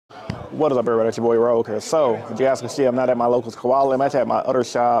What is up, everybody? It's your boy Rogue here. So, as you guys can see, I'm not at my locals koala. I'm actually at my other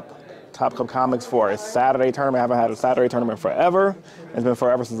shop, Top Cup Comics, for a Saturday tournament. I haven't had a Saturday tournament forever. It's been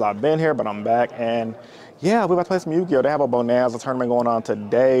forever since I've been here, but I'm back. And yeah, we're about to play some Yu-Gi-Oh! They have a Bonanza tournament going on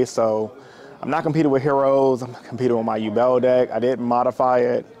today, so I'm not competing with heroes. I'm competing with my Yugioh deck. I did modify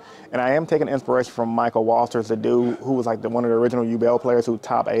it. And I am taking inspiration from Michael Walters, the dude who was like one of the original Yugioh players who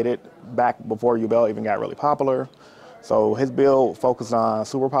top 8'd back before Yugioh even got really popular. So his build focused on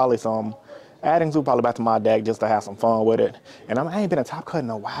Super Poly, so I'm adding Super Poly back to my deck just to have some fun with it. And I ain't been a top cut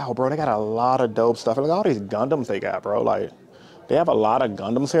in a while, bro. They got a lot of dope stuff. Look at all these Gundams they got, bro. Like, they have a lot of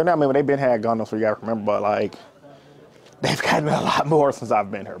Gundams here now. I mean, they've been had Gundams for you guys remember, but like, they've gotten a lot more since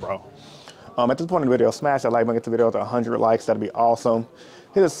I've been here, bro. At this point in the video, smash that like button, get the video to 100 likes. That'd be awesome.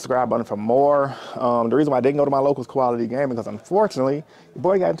 Hit the subscribe button for more. The reason why I didn't go to my locals quality gaming because unfortunately, your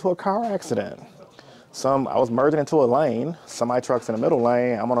boy got into a car accident. I was merging into a lane. Semi-truck's in the middle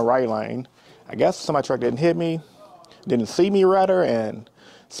lane. I'm on the right lane. I guess semi-truck didn't hit me, didn't see me rather, and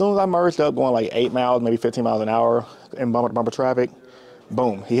as soon as I merged up going like 8 miles, maybe 15 miles an hour in bumper traffic,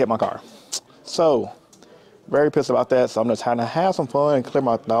 boom, he hit my car. So, very pissed about that. So I'm just trying to have some fun and clear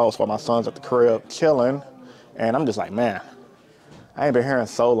my thoughts while my son's at the crib chilling. And I'm just like, man, I ain't been here in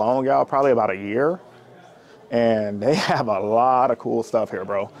so long, y'all, probably about a year. And they have a lot of cool stuff here,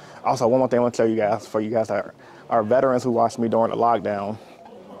 bro. Also, one more thing I want to tell you guys, for you guys that are veterans who watched me during the lockdown,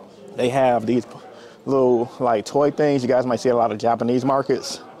 they have these little like toy things. You guys might see a lot of Japanese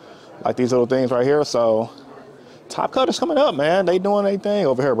markets, like these little things right here. So Top Cut is coming up, man. They doing their thing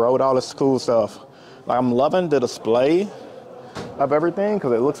over here, bro, with all this cool stuff. Like, I'm loving the display of everything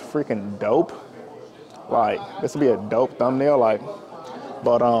because it looks freaking dope. Like, this would be a dope thumbnail, like,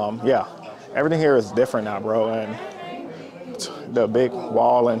 but yeah. Everything here is different now, bro, and the big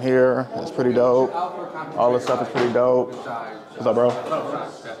wall in here is pretty dope. All this stuff is pretty dope. What's up,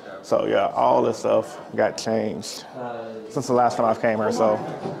 bro? So, yeah, all this stuff got changed since the last time I came here, so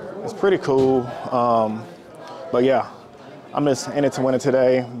it's pretty cool. But, yeah, I'm just in it to win it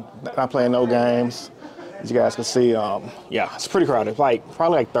today. Not playing no games. As you guys can see, yeah, it's pretty crowded. Like,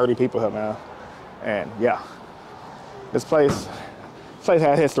 probably like 30 people here, man. And, yeah, this place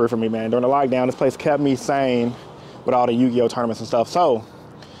had history for me, man. During the lockdown, this place kept me sane with all the Yu-Gi-Oh! Tournaments and stuff. So,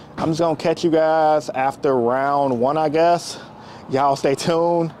 I'm just going to catch you guys after round 1, I guess. Y'all stay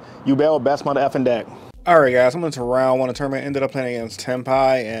tuned. Yugioh, best mother effing deck. All right, guys, I'm into round 1 of the tournament. Ended up playing against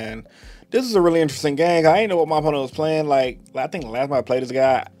Tenpai, and this is a really interesting game. I didn't know what my opponent was playing. Like, I think the last time I played this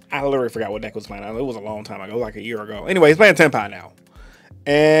guy, I literally forgot what deck was playing. It was a long time ago. It was like a year ago. Anyway, he's playing Tenpai now.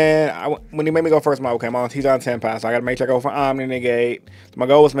 And when he made me go first, I'm like, okay, he's on Tenpai, so I got to make sure I go for Omni Negate. So my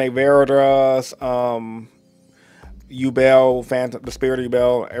goal was to make Veradras, Yubel, Phantom, the Spirit of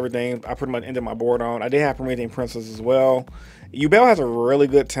Yubel, everything. I pretty much ended my board on. I did have Promethean Princess as well. Yubel has a really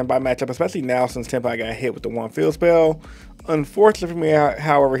good Tenpai matchup, especially now since Tenpai got hit with the 1 field spell. Unfortunately for me,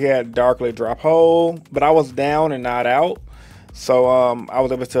 however, he had Darkly Drop Hole, but I was down and not out. So I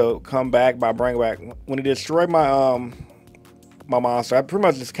was able to come back by bringing back, when he destroyed my my monster, I pretty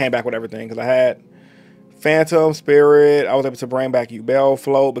much just came back with everything because I had Phantom, Spirit. I was able to bring back Yubel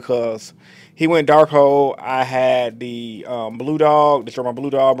Float because he went Dark Hole. I had the Blue Dog, destroy my Blue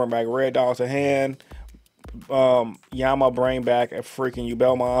Dog, bring back Red Dog to hand. Yama bring back a freaking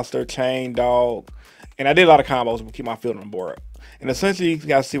Yubel monster, Chain Dog. And I did a lot of combos to keep my field on the board. And essentially, you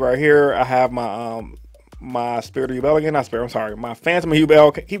guys see right here, I have my my Spirit of Yubel again. Not Spirit, I'm sorry. My Phantom of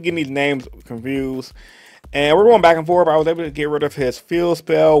Yubel. Keep getting these names confused. And we're going back and forth. I was able to get rid of his field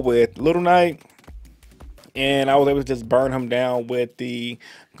spell with Little Knight. And I was able to just burn him down with the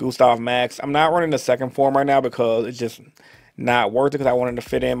Gustav Max. I'm not running the second form right now because it's just not worth it because I wanted to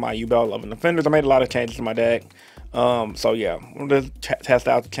fit in my Yubel Loving Defenders. I made a lot of changes to my deck. So yeah, I'm going to test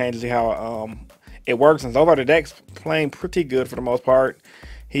out the changes, see how it works. And so far the deck's playing pretty good for the most part.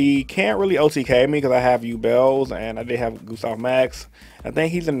 He can't really OTK me because I have Yubels and I did have Gustav Max. I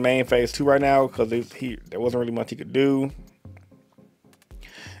think he's in main phase 2 right now because there wasn't really much he could do.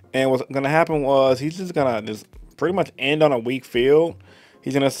 And what's going to happen was he's just going to just pretty much end on a weak field.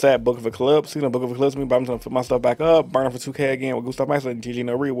 He's going to set Book of Eclipse. He's going to Book of Eclipse me, but I'm going to put my stuff back up, burn him for 2K again with Gustav Max and GG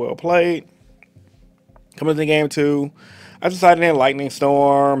No Re. Well played. Coming into game 2, I decided in Lightning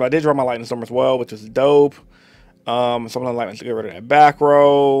Storm. I did draw my Lightning Storm as well, which is dope. Something like to get rid of that back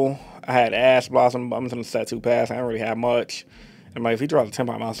row. I had Ash Blossom. I'm going to set 2 pass. I don't really have much. I'm like, if he draws a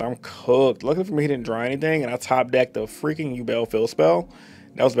 10-point monster, I'm cooked. Luckily for me, he didn't draw anything, and I top decked the freaking Yubel field spell.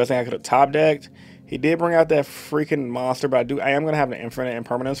 That was the best thing I could have top decked. He did bring out that freaking monster, but I am going to have an infinite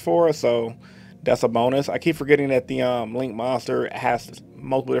impermanence for it, so that's a bonus. I keep forgetting that the Link monster has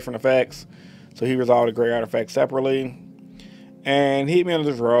multiple different effects, so he resolved the gray artifact separately. And he hit me under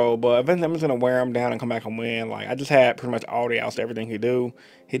this roll, but eventually I'm just gonna wear him down and come back and win. Like I just had pretty much all the outs to everything he do.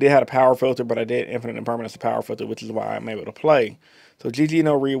 He did have a power filter, but I did infinite impermanence to power filter, which is why I'm able to play. So GG,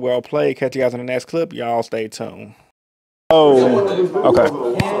 no read, well played. Catch you guys in the next clip. Y'all stay tuned. Oh, okay.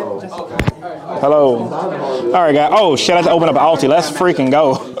 Hello. All right, guys. Oh shit! I just opened up an ulti. Let's freaking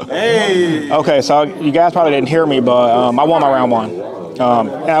go. Hey. Okay, so you guys probably didn't hear me, but I won my round one.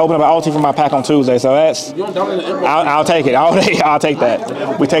 And I opened up an ulti for my pack on Tuesday, so that's I'll take it. I'll take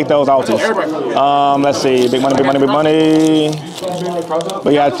that. We take those ultis. Let's see, big money, big money, big money.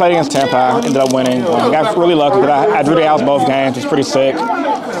 But yeah, I played against Tempai, ended up winning. Got really lucky because I drew the outs both games. It's pretty sick.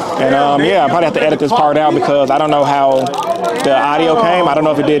 And yeah, I probably have to edit this part out because I don't know how the audio came. I don't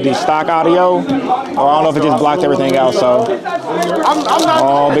know if it did the stock audio, or I don't know if it just blocked everything else. So,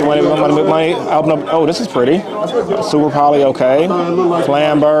 oh, big money, big money, big money. I open up. Oh, this is pretty. Super Poly, okay.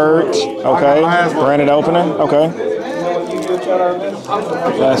 Flambird, okay. Branded opening, okay.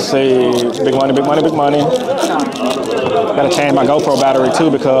 Let's see. Big money, big money, big money. Gotta change my GoPro battery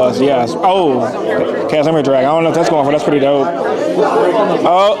too because, yes. Oh, Casimir Drag. I don't know if that's going for. That's pretty dope.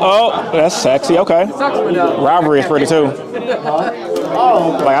 Oh, that's sexy. Okay. Rivalry is pretty too.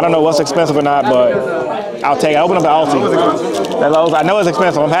 Like, I don't know what's expensive or not, but I'll take it. Open up the ulti. I know it's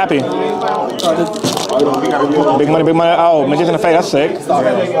expensive. I'm happy. Big money, big money. Oh, Magician of Fate. That's sick.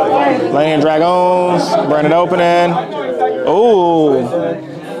 Lane Dragons. Branded opening. Oh.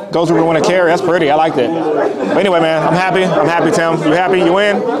 Goes through winning carry. That's pretty. I liked it. But anyway, man, I'm happy. I'm happy, Tim. You happy? You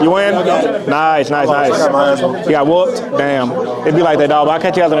win? You win? Nice, nice, nice. You got whooped? Damn. It'd be like that, dog. But I'll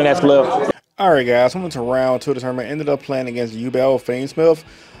catch you guys in the next clip. All right, guys. I went to round 2 of the tournament. Ended up playing against Yugioh Fiendsmith.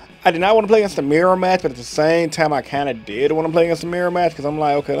 I did not want to play against the mirror match, but at the same time, I kind of did want to play against the mirror match because I'm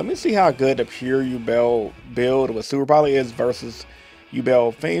like, okay, let me see how good the pure Yugioh build with Super Poly is versus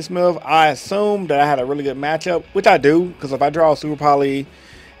Yugioh Fiendsmith. I assumed that I had a really good matchup, which I do, because if I draw Super Poly,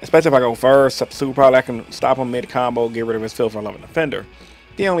 especially if I go first, Super Poly, I can stop him mid-combo, get rid of his Filth for 11 Defender.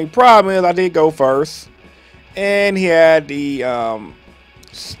 The only problem is I did go first, and he had the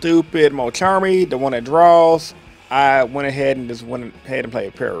stupid Mocharmy, the one that draws. I went ahead and played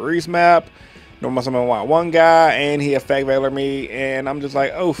a Parareese map. Normal summon one guy, and he effect veiler me, and I'm just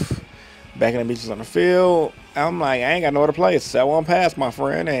like, oof. Back in the beaches on the field, I'm like, I ain't got nowhere to play. Sell one pass, my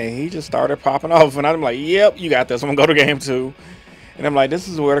friend, and he just started popping off, and I'm like, yep, you got this. I'm gonna go to game 2. And I'm like, this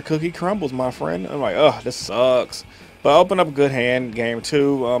is where the cookie crumbles, my friend. I'm like, ugh, this sucks. But I opened up a good hand, game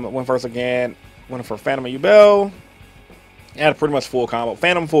 2. Went first again. Went for Phantom and Yubel. Had a pretty much full combo.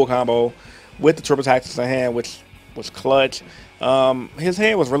 Phantom full combo with the triple tactics in hand, which was clutch. His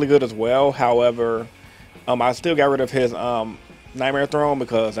hand was really good as well. However, I still got rid of his Nightmare Throne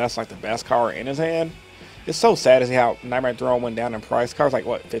because that's like the best card in his hand. It's so sad to see how Nightmare Throne went down in price. Cards like,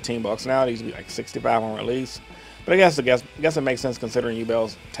 what, $15 now? It used to be like $65 on release. But I guess it makes sense considering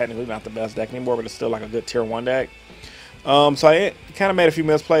Yubel's technically not the best deck anymore, but it's still like a good tier 1 deck. So I kind of made a few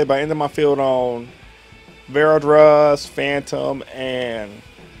misplays, but I ended my field on Verodrus, Phantom, and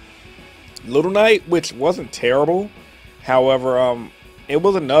Little Knight, which wasn't terrible. However, it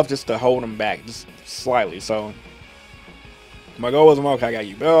was enough just to hold him back, just slightly. So my goal was, okay, I got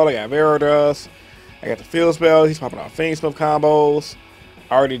Yubel, I got Verodrus, I got the field spell. He's popping off Fiendsmith combos.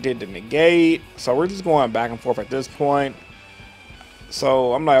 I already did the negate, so we're just going back and forth at this point.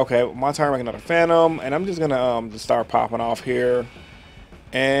 So I'm like, okay, my turn, make another Phantom, and I'm just gonna just start popping off here.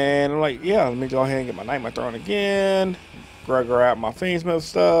 And I'm like, yeah, let me go ahead and get my Nightmare Throne again. Grab my Fiendsmith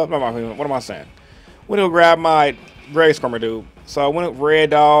stuff. No, what am I saying? Went to grab my Grave Scrummer dude. So I went Red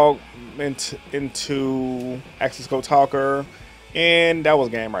Dog into Access Code Talker, and that was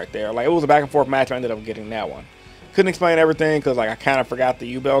game right there. Like, it was a back and forth match. I ended up getting that one. Couldn't explain everything because, like, I kind of forgot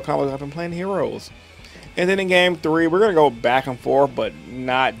the Yubel combos. I've been playing heroes. And then in game 3, we're going to go back and forth but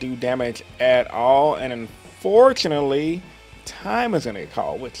not do damage at all. And unfortunately, time is going to get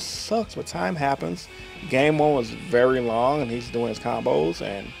called, which sucks, but time happens. Game 1 was very long, and he's doing his combos.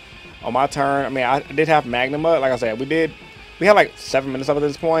 And on my turn, I mean, I did have Magnuma. Like I said, we had like 7 minutes up at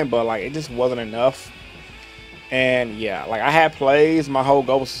this point, but, like, it just wasn't enough. And yeah, like, I had plays. My whole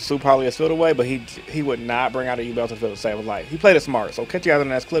goal was to Super Poly his field away, but he would not bring out a Yubel to the field to save his life. He played it smart. So catch you guys in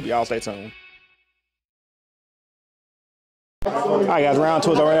the next clip. Y'all stay tuned. Alright guys, round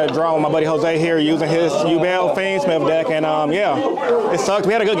 2 is already drawn with my buddy Jose here using his Yubel Fiendsmith deck, and yeah, it sucked.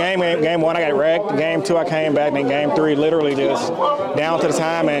 We had a good game. Game 1 I got wrecked. Game 2 I came back, and then game 3 literally just down to the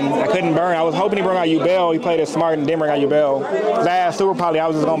time, and I couldn't burn. I was hoping he brought out Yubel. He played it smart and didn't bring out Yubel. Because I had Super Poly, I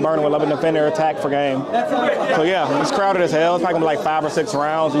was just gonna burn him with 11 Defender attack for game. So yeah, it's crowded as hell. It's probably gonna be like 5 or 6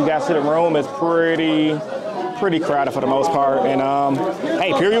 rounds. You guys sit in the room. It's pretty pretty crowded for the most part. And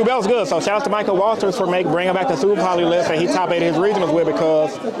hey, pure Yugioh's good. So shout out to Michael Walters for bringing back the Super Poly list that he top 8 his regionals with,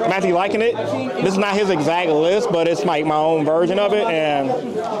 because I'm actually liking it. This is not his exact list, but it's like my own version of it. And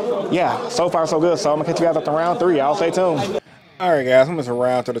yeah, so far so good. So I'm gonna catch you guys up to round 3. Y'all stay tuned. Alright guys, I'm just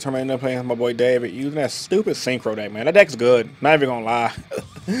around to the tournament playing with my boy David using that stupid synchro deck, man. That deck's good. Not even gonna lie.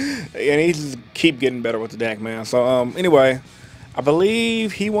 And he just keep getting better with the deck, man. So anyway, I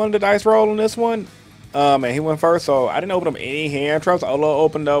believe he won the dice roll on this one. And he went first, so I didn't open up any hand traps. All I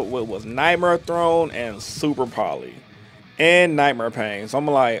opened up with was Nightmare Throne and Super Poly. And Nightmare Pain. So I'm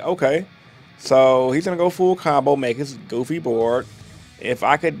like, okay. So he's gonna go full combo, make his goofy board. If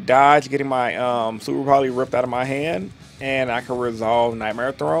I could dodge getting my Super Poly ripped out of my hand, and I can resolve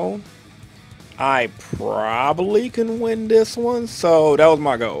Nightmare Throne, I probably can win this one. So that was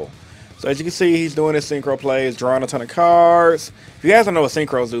my goal. So as you can see, he's doing his synchro plays, drawing a ton of cards. If you guys don't know what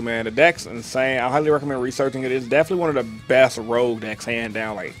synchros do, man, the deck's insane. I highly recommend researching it. It's definitely one of the best rogue decks, hand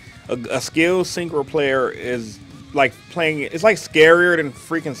down. Like a skilled synchro player is like playing. It's like scarier than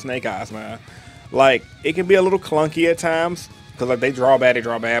freaking Snake Eyes, man. Like it can be a little clunky at times. Because like they draw bad,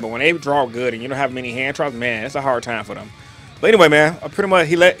 but when they draw good and you don't have many hand traps, man, it's a hard time for them. But anyway, man, pretty much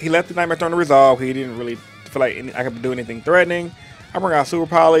he let the Nightmare Throne to resolve. He didn't really feel like I could do anything threatening. I bring out Super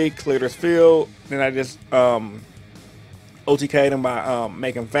Poly, cleared his field, then I just OTK'd him by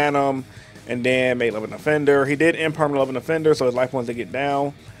making Phantom, and then made Love and Offender. He did impermanent Love and Offender, so his life points to get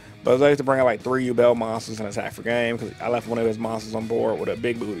down. But I was able to bring out like 3 Yugioh monsters and attack for game because I left one of his monsters on board with a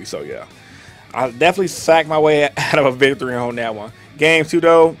big booty. So yeah. I definitely sacked my way out of a victory on that one. Game 2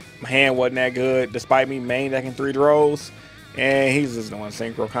 though, my hand wasn't that good despite me main decking 3 draws. And he's just doing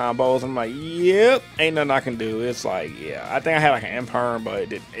synchro combos. I'm like, yep, ain't nothing I can do. It's like, yeah, I think I had like an imperm,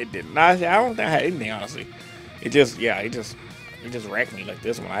 but it did not. I don't think I had anything, honestly. It just, yeah, it just wrecked me like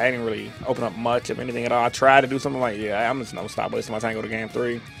this one. I didn't really open up much of anything at all. I tried to do something like, yeah, I'm just gonna stop wasting my time and go to game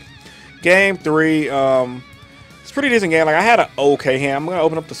 3. Game 3, it's a pretty decent game. Like I had an okay hand. I'm gonna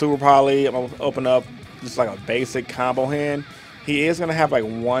open up the Super Poly. I'm gonna open up just like a basic combo hand. He is gonna have like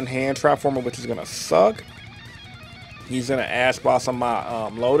 1 hand trap for me, which is gonna suck. He's gonna Ash Blossom my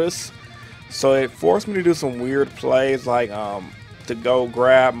Lotus, so it forced me to do some weird plays, like to go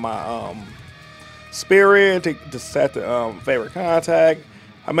grab my Spirit to set the favorite contact.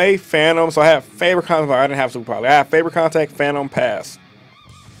 I made Phantom, so I have favorite contact. But I didn't have Super Poly. I have favorite contact, Phantom, pass,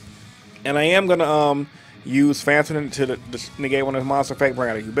 and I am gonna use Phantom to negate one of his monster effects,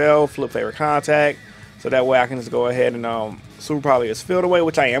 bring out a Yugioh, flip favorite contact, so that way I can just go ahead and Super Poly is filled away,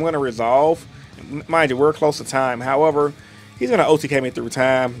 which I am going to resolve. Mind you, we're close to time. However, he's going to OTK me through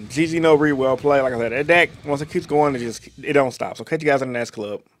time. GG no re, well play. Like I said, that deck, once it keeps going, it don't stop. So catch you guys in the next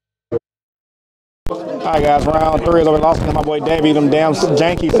club. Alright guys, round 3 is over. Lost to my boy Davey, them damn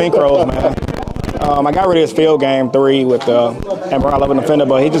janky synchros, man. I got rid of his field game 3 with and Brown Love and Defender,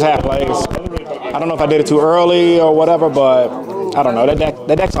 but he just had plays. I don't know if I did it too early or whatever, but I don't know.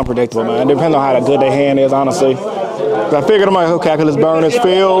 That deck's unpredictable, man. It depends on how good their hand is, honestly. I figured I'm like, okay, I could just burn his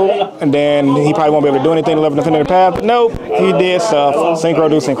field, and then he probably won't be able to do anything to Love and Defender the path. But nope, he did stuff. Synchro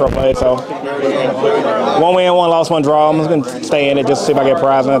do synchro play, so 1 win, 1 loss, 1 draw. I'm just gonna stay in it just to see if I get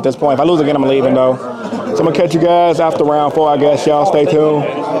prizing at this point. If I lose again, I'm leaving though. So I'm gonna catch you guys after round 4, I guess. Y'all stay tuned.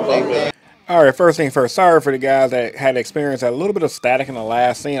 Alright, first thing first, sorry for the guys that had experienced a little bit of static in the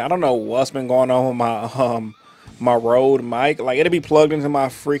last scene. I don't know what's been going on with my my Rode mic. Like it'll be plugged into my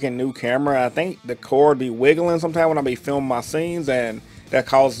freaking new camera. I think the cord be wiggling sometime when I be filming my scenes, and that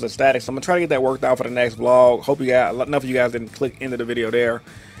causes the static. So I'm gonna try to get that worked out for the next vlog. Hope you guys, enough of you guys didn't click into the video there.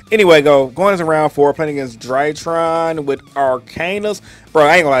 Anyway, going into round 4, playing against Drytron with Arcanus. Bro,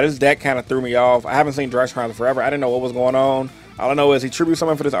 I ain't gonna lie, this deck kind of threw me off. I haven't seen Drytron in forever. I didn't know what was going on. All I know is he tributes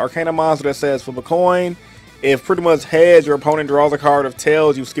something for this Arcana monster that says flip a coin. If pretty much heads, your opponent draws a card. If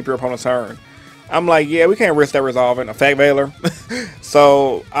tails, you skip your opponent's turn. I'm like, yeah, we can't risk that resolving. Effect Veiler.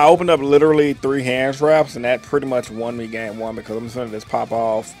 So I opened up literally 3 hand traps, and that pretty much won me game 1 because I'm just gonna just pop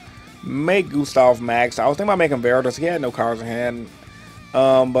off, make Gustav max. I was thinking about making Veritas. He had no cards in hand.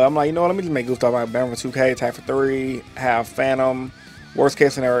 But I'm like, you know what, let me just make Gustav my Baron for 2k, attack for 3, have Phantom. Worst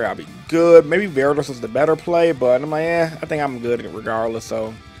case scenario, I'll be good. Maybe Veritas is the better play, but I'm like, I think I'm good regardless,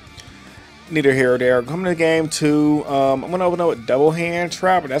 so neither here or there. Coming to game 2, I'm going to open up with double hand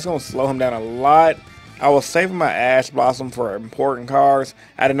trap, but that's going to slow him down a lot. I was saving my Ash Blossom for important cards.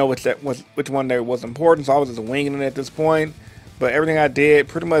 I didn't know which one there was important, so I was just winging it at this point. But everything I did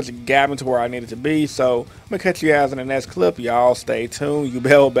pretty much got me to where I needed to be, so I'm going to catch you guys in the next clip. Y'all stay tuned.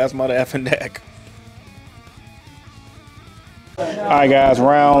 Yugioh, best mother effing deck. Alright guys,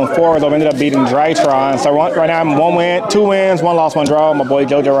 round 4 is over. Ended up beating Drytron. So right now I'm 1 win, 2 wins, 1 loss, 1 draw. My boy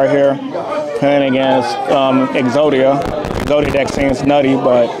JoJo right here. playing against Exodia. Exodia deck seems nutty,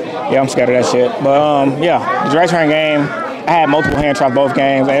 but yeah, I'm scared of that shit. But yeah, the Drag Train game, I had multiple hand traps both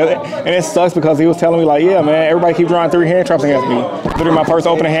games, and it sucks because he was telling me like, yeah, man, everybody keep drawing 3 hand traps against me. Literally, my first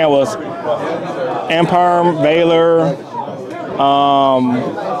opening hand was Imperm, Valor,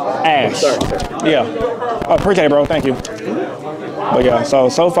 Ash. Yeah. Oh, appreciate it, bro. Thank you. But yeah,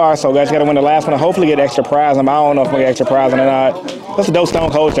 so far, so guys, gotta win the last one and hopefully get extra prize. I don't know if we get extra prize or not. That's a dope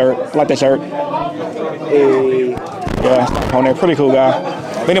Stone Cold shirt. I like that shirt. Yeah, on there. Pretty cool guy.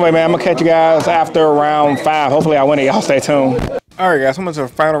 But anyway, man, I'm gonna catch you guys after round 5. Hopefully I win it. Y'all stay tuned. Alright guys, I'm into the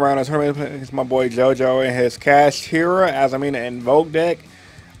final round of the tournament. It's my boy JoJo and his Cash Tira, as I mean the Invoke deck.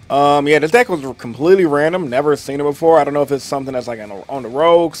 Yeah, this deck was completely random. Never seen it before. I don't know if it's something that's like on the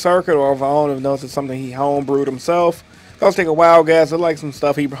rogue circuit or if I don't even know if it's something he homebrewed himself. I was taking a wild guess. It's like some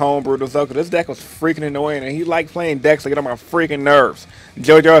stuff he homebrewed himself, because this deck was freaking annoying, and he liked playing decks to get on my freaking nerves.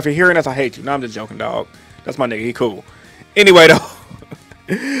 JoJo, if you're hearing this, I hate you. No, I'm just joking, dog. That's my nigga. He cool. Anyway, though,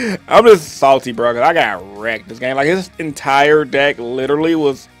 I'm just salty, bro, because I got wrecked this game. Like, his entire deck literally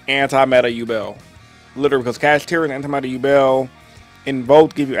was anti-meta Yugioh. Literally, because Cash Tier and anti-meta Yugioh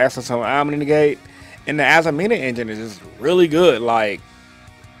Invoke give you access to an Omni Negate, and the Azamina engine is just really good. Like,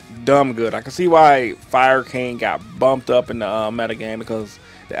 dumb good. I can see why Fire King got bumped up in the meta game, because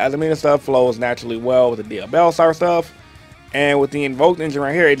the Azamina stuff flows naturally well with the Bellstar stuff, and with the Invoked engine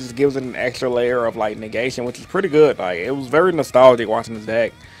right here, it just gives it an extra layer of like negation, which is pretty good. Like, it was very nostalgic watching this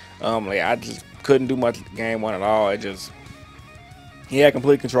deck. Like, I just couldn't do much game 1 at all. It just, he had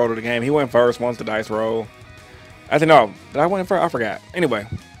complete control of the game. He went first once the dice roll. I think, no, did I win first? I forgot. Anyway,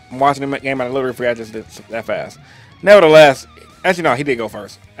 I'm watching the game, and I literally forgot just that fast. Nevertheless, actually, no, he did go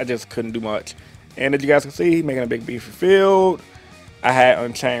first. I just couldn't do much. And as you guys can see, he's making a big beefy field. I had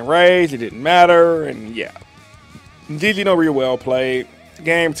Unchained Rage. It didn't matter. And yeah. GG no real well played.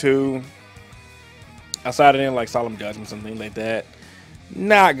 Game 2. I sided in like Solemn Judgment, something like that.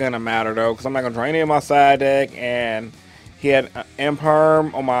 Not going to matter, though, because I'm not going to draw any of my side deck. And he had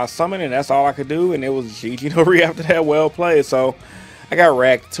Imperm on my summon, and that's all I could do. And it was GG no re after that. Well played. So I got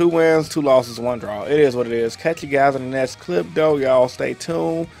wrecked. 2 wins, 2 losses, 1 draw. It is what it is. Catch you guys in the next clip, though. Y'all stay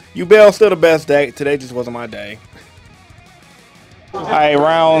tuned. Yugioh still the best deck. Today just wasn't my day. Alright,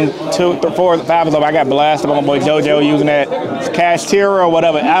 round 2, 3, 4, 5 is up. I got blasted by my boy JoJo using that Cash Tira or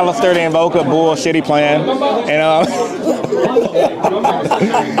whatever. Alistair the Invoker bullshit he playing. And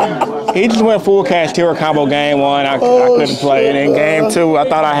he just went full Cash Tira combo game 1. I couldn't play. And in game 2, I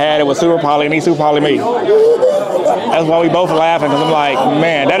thought I had it with Super Poly, and he Super Poly me. That's why we both laughing, because I'm like,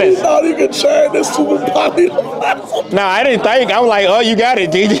 man, that is. I thought you could turn this Super Poly. No, I didn't think. I was like, oh, you got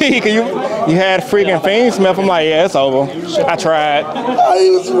it, GG. You had freaking Fiend Smith. I'm like, yeah, it's over. I tried.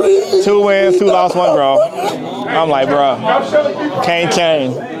 2 wins, 2 losses, 1 draw. I'm like, bro, can't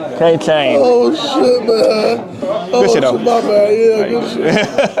change. Can't change. Oh, shit, man. Good shit, though. My bad. Yeah, good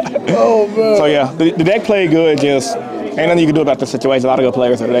shit. Oh, man. So, yeah, the deck played good, just ain't nothing you can do about the situation. A lot of good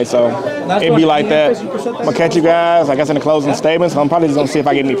players today, so it'd be like that. I'm going to catch you guys, I guess, in the closing statements. I'm probably just going to see if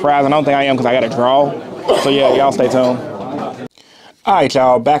I get any prize. I don't think I am, because I got a draw. So, yeah, y'all stay tuned. All right,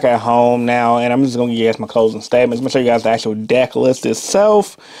 y'all, back at home now, and I'm just going to give you guys my closing statements. I'm going to show you guys the actual deck list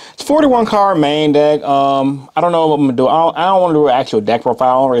itself. It's 41 card main deck. I don't know what I'm going to do. I don't want to do an actual deck profile.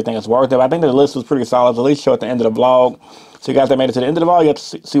 I don't really think it's worth it, but I think the list was pretty solid, at least show at the end of the vlog. So you guys that made it to the end of the vlog, you have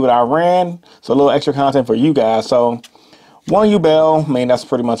to see what I ran. So a little extra content for you guys. So 1 Yugioh, I mean, that's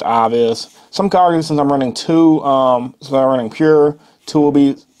pretty much obvious. Some cards, since I'm running 2, so I'm running pure, 2 will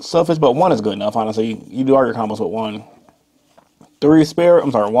be selfish, but 1 is good enough, honestly. You do all your combos with 1. 3 spirit,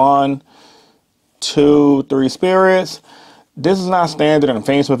 1, 2, 3 spirits. This is not standard in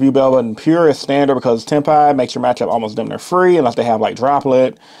Fiend Smith Yugioh, but in pure is standard because Tempai makes your matchup almost damn near free unless they have like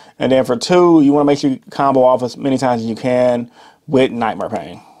Droplet. And then for 2, you want to make sure you combo off as many times as you can with Nightmare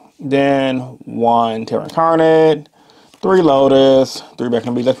Pain. Then 1 Terra Incarnate, 3 Lotus, 3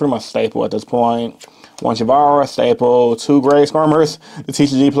 Beckoning Beast. That's pretty much staple at this point. 1 Shivara, staple. 2 Grave Stormers. The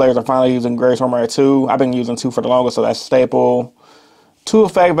TCG players are finally using Grave Stormer at 2. I've been using 2 for the longest, so that's staple. 2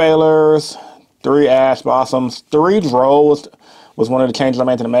 Effect Veilers, 3 Ash Blossoms, 3 Drows was one of the changes I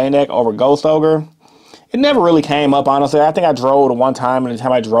made to the main deck over Ghost Ogre. It never really came up, honestly. I think I drove 1 time, and the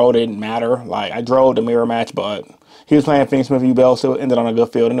time I drove, it didn't matter. Like, I drove the mirror match, but he was playing Fiend Smith Yugioh, so it ended on a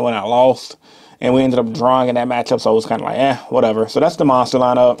good field. And then when I lost, and we ended up drawing in that matchup, so it was kind of like, whatever. So that's the monster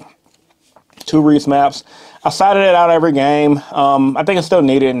lineup. 2 Reese maps. I sided it out every game. I think it's still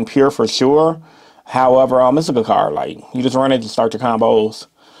needed in pure for sure. However, it's a good card. Like, you just run it to start your combos.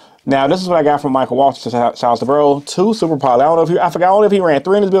 Now, this is what I got from Michael Walsh. Shouts to bro. 2 Super Poly. I don't know if I forgot if he ran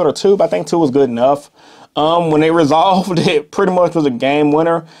 3 in his build or 2, but I think 2 was good enough. When they resolved it, pretty much was a game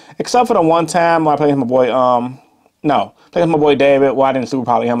winner, except for the one time when I played with my boy. No, played with my boy David. Well, I didn't super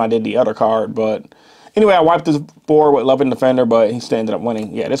poly him. I did the other card, but anyway, I wiped this board with Loving Defender, but he still ended up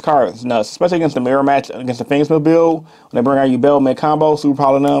winning. Yeah, this card is nuts, especially against the mirror match against the Fingsmith build. When they bring out Yugioh mid combo, super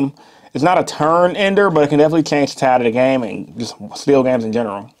poly them. It's not a turn ender, but it can definitely change the tide of the game and just steal games in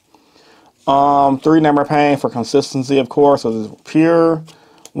general. 3 Number Pain for consistency, of course, because it's pure.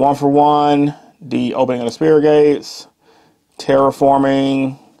 1 for 1. The Opening of the Spirit Gates.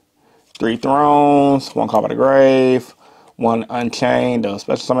 Terraforming. 3 Thrones. 1 Call by the Grave. 1 Unchained, the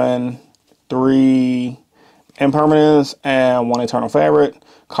Special Summon. 3 Impermanence. And 1 Eternal Favorite.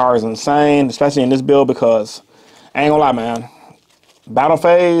 Card is insane, especially in this build because, I ain't gonna lie, man. Battle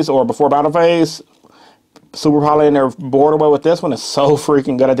phase or before battle phase, super poly in their board away with this one is so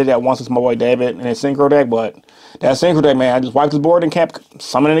freaking good. I did that once with my boy David in his synchro deck, but that synchro deck, man, I just wiped his board and kept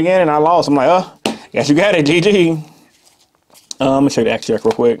summoning it again, and I lost. I'm like, guess you got it, GG. Let me show you the X check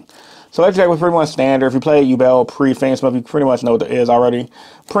real quick. So X check was pretty much standard. If you play Yubel pre-Fingsmith, you pretty much know what there is already.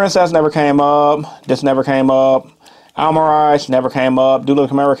 Princess never came up. This never came up. Almirage never came up. Doodle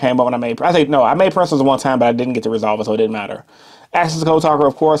Chimera came up when I made. I made Princess one time, but I didn't get to resolve it, so it didn't matter. Access Code Talker,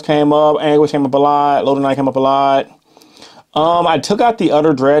 of course, came up. Anguish came up a lot. Loaded Knight came up a lot. I took out the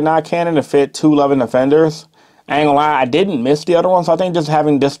other Dreadnought cannon to fit 2 Loving Defenders. I ain't gonna lie, I didn't miss the other one, so I think just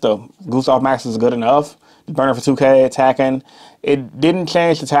having just the Gustav Max is good enough. Burner for 2k, attacking. It didn't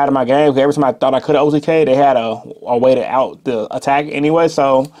change the tide of my game, because every time I thought I could have OTK, they had a way to out the attack anyway,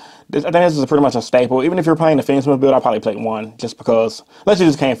 so I think this is pretty much a staple. Even if you're playing the Fingsmith build, I'll probably play 1, just because, unless you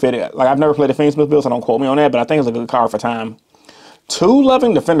just can't fit it. Like, I've never played the Fingsmith build, so don't quote me on that, but I think it's a good card for time. 2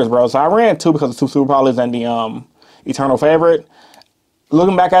 Loving Defenders, bro. So I ran 2 because of 2 Super Polys and the Eternal Favorite.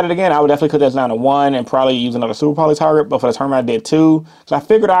 Looking back at it again, I would definitely cut this down to 1 and probably use another Super Poly target. But for the tournament, I did 2. So I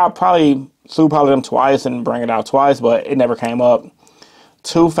figured I'd probably Super Poly them twice and bring it out twice, but it never came up.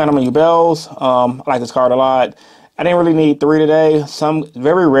 2 Phantom of Yubels. I like this card a lot. I didn't really need 3 today.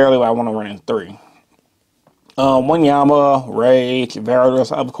 Very rarely I want to run in 3. 1 Yama, Rage,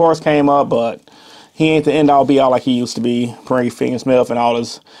 Veritas, of course, came up, but he ain't the end-all be-all like he used to be, pre-Fingsmith and all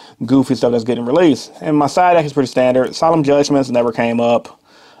this goofy stuff that's getting released. And my side deck is pretty standard. Solemn Judgments never came up.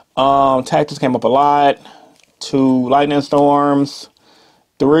 Tactics came up a lot. 2 Lightning Storms.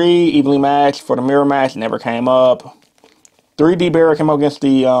 3 Evenly Matched for the mirror match never came up. 3 D-Bearer came up against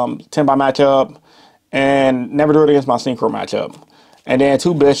the 10-by matchup. And never do it against my Synchro matchup. And then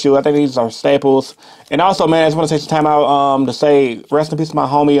 2 Bishop. I think these are staples. And also, man, I just want to take some time out to say rest in peace to my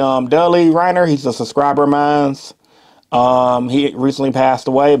homie Dudley Reiner. He's a subscriber of mine. He recently passed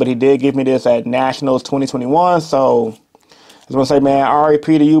away, but he did give me this at Nationals 2021. So I just want to say, man, RIP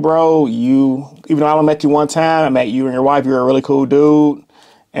to you, bro. Even though I only met you one time, I met you and your wife. You're a really cool dude.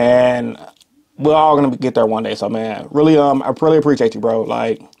 And we're all going to get there one day. So, man, really, I really appreciate you, bro.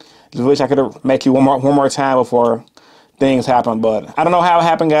 Like, just wish I could have met you one more time before things happen, but I don't know how it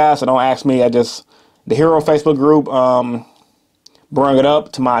happened, guys, so don't ask me. The Hero Facebook group brought it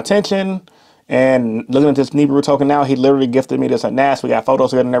up to my attention, and looking at this Nibiru token now, he literally gifted me this at NAS. We got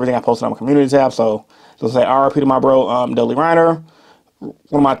photos together and everything. I posted on my community tab, so just say RIP to my bro, Dudley Reiner, one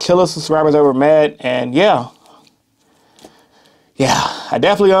of my chillest subscribers I ever met, and yeah, I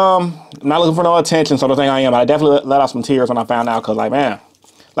definitely, I'm not looking for no attention, so the thing I am, I definitely let out some tears when I found out, because, like, man,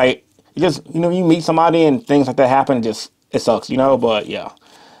 like, you meet somebody and things like that happen, it sucks, but yeah.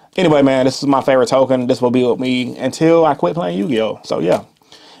 Anyway, man, this is my favorite token. This will be with me until I quit playing Yu-Gi-Oh! So, yeah.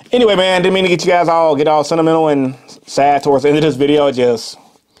 Anyway, man, didn't mean to get you guys get all sentimental and sad towards the end of this video. This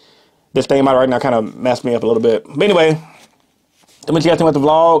thing about it right now kind of messed me up a little bit. But anyway, let me you guys think about the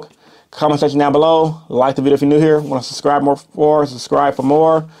vlog. Comment section down below. Like the video if you're new here. Want to subscribe subscribe for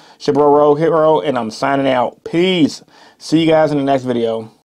more. Shibro Rogue Hero, and I'm signing out. Peace. See you guys in the next video.